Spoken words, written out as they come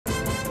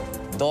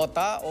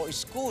Dota o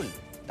school?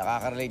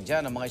 Nakaka-relate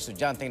dyan ang mga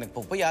estudyanteng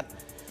nagpupuyat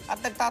at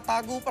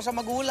nagtatago pa sa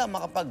magulang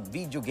makapag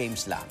video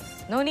games lang.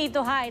 No need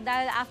to hide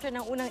dahil after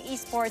ng unang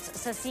esports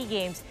sa SEA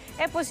Games,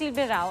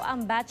 posible raw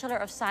ang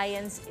Bachelor of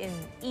Science in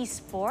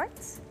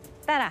Esports?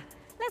 Tara,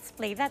 let's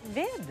play that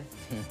vid.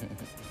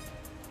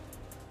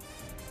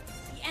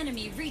 The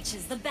enemy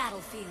reaches the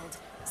battlefield.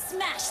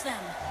 Smash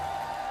them!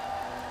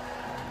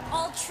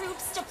 All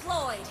troops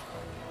deployed.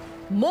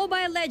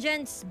 Mobile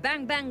Legends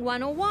Bang Bang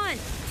 101.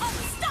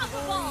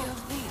 Unstoppable!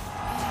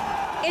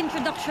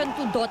 Introduction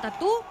to Dota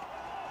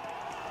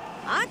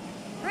 2. At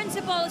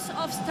Principles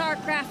of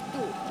StarCraft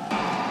 2.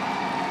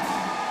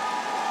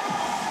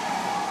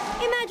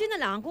 Imagine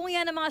na lang kung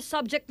yan ang mga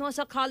subject mo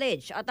sa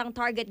college at ang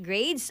target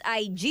grades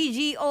ay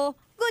GG o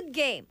Good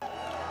Game.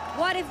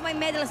 What if may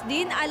medals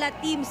din ala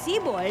Team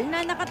Sibol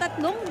na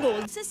nakatatlong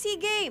gold sa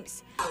SEA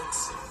Games?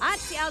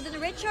 At si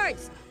Alden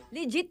Richards,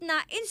 legit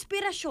na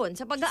inspirasyon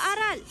sa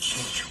pag-aaral.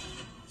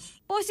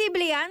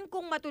 Posible yan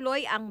kung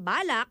matuloy ang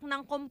balak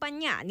ng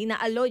kumpanya ni na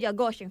Aloy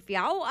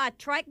Fiao at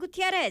Trike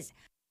Gutierrez.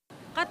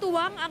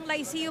 Katuwang ang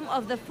Lyceum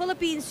of the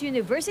Philippines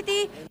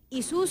University,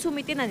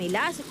 isusumite na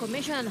nila sa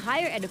Commission on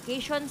Higher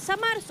Education sa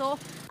Marso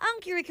ang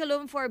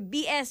curriculum for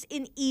BS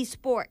in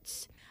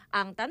Esports.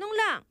 Ang tanong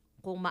lang,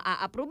 kung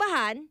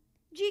maaaprubahan,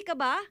 G ka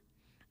ba?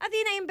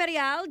 Athena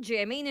Imperial,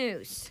 GMA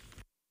News.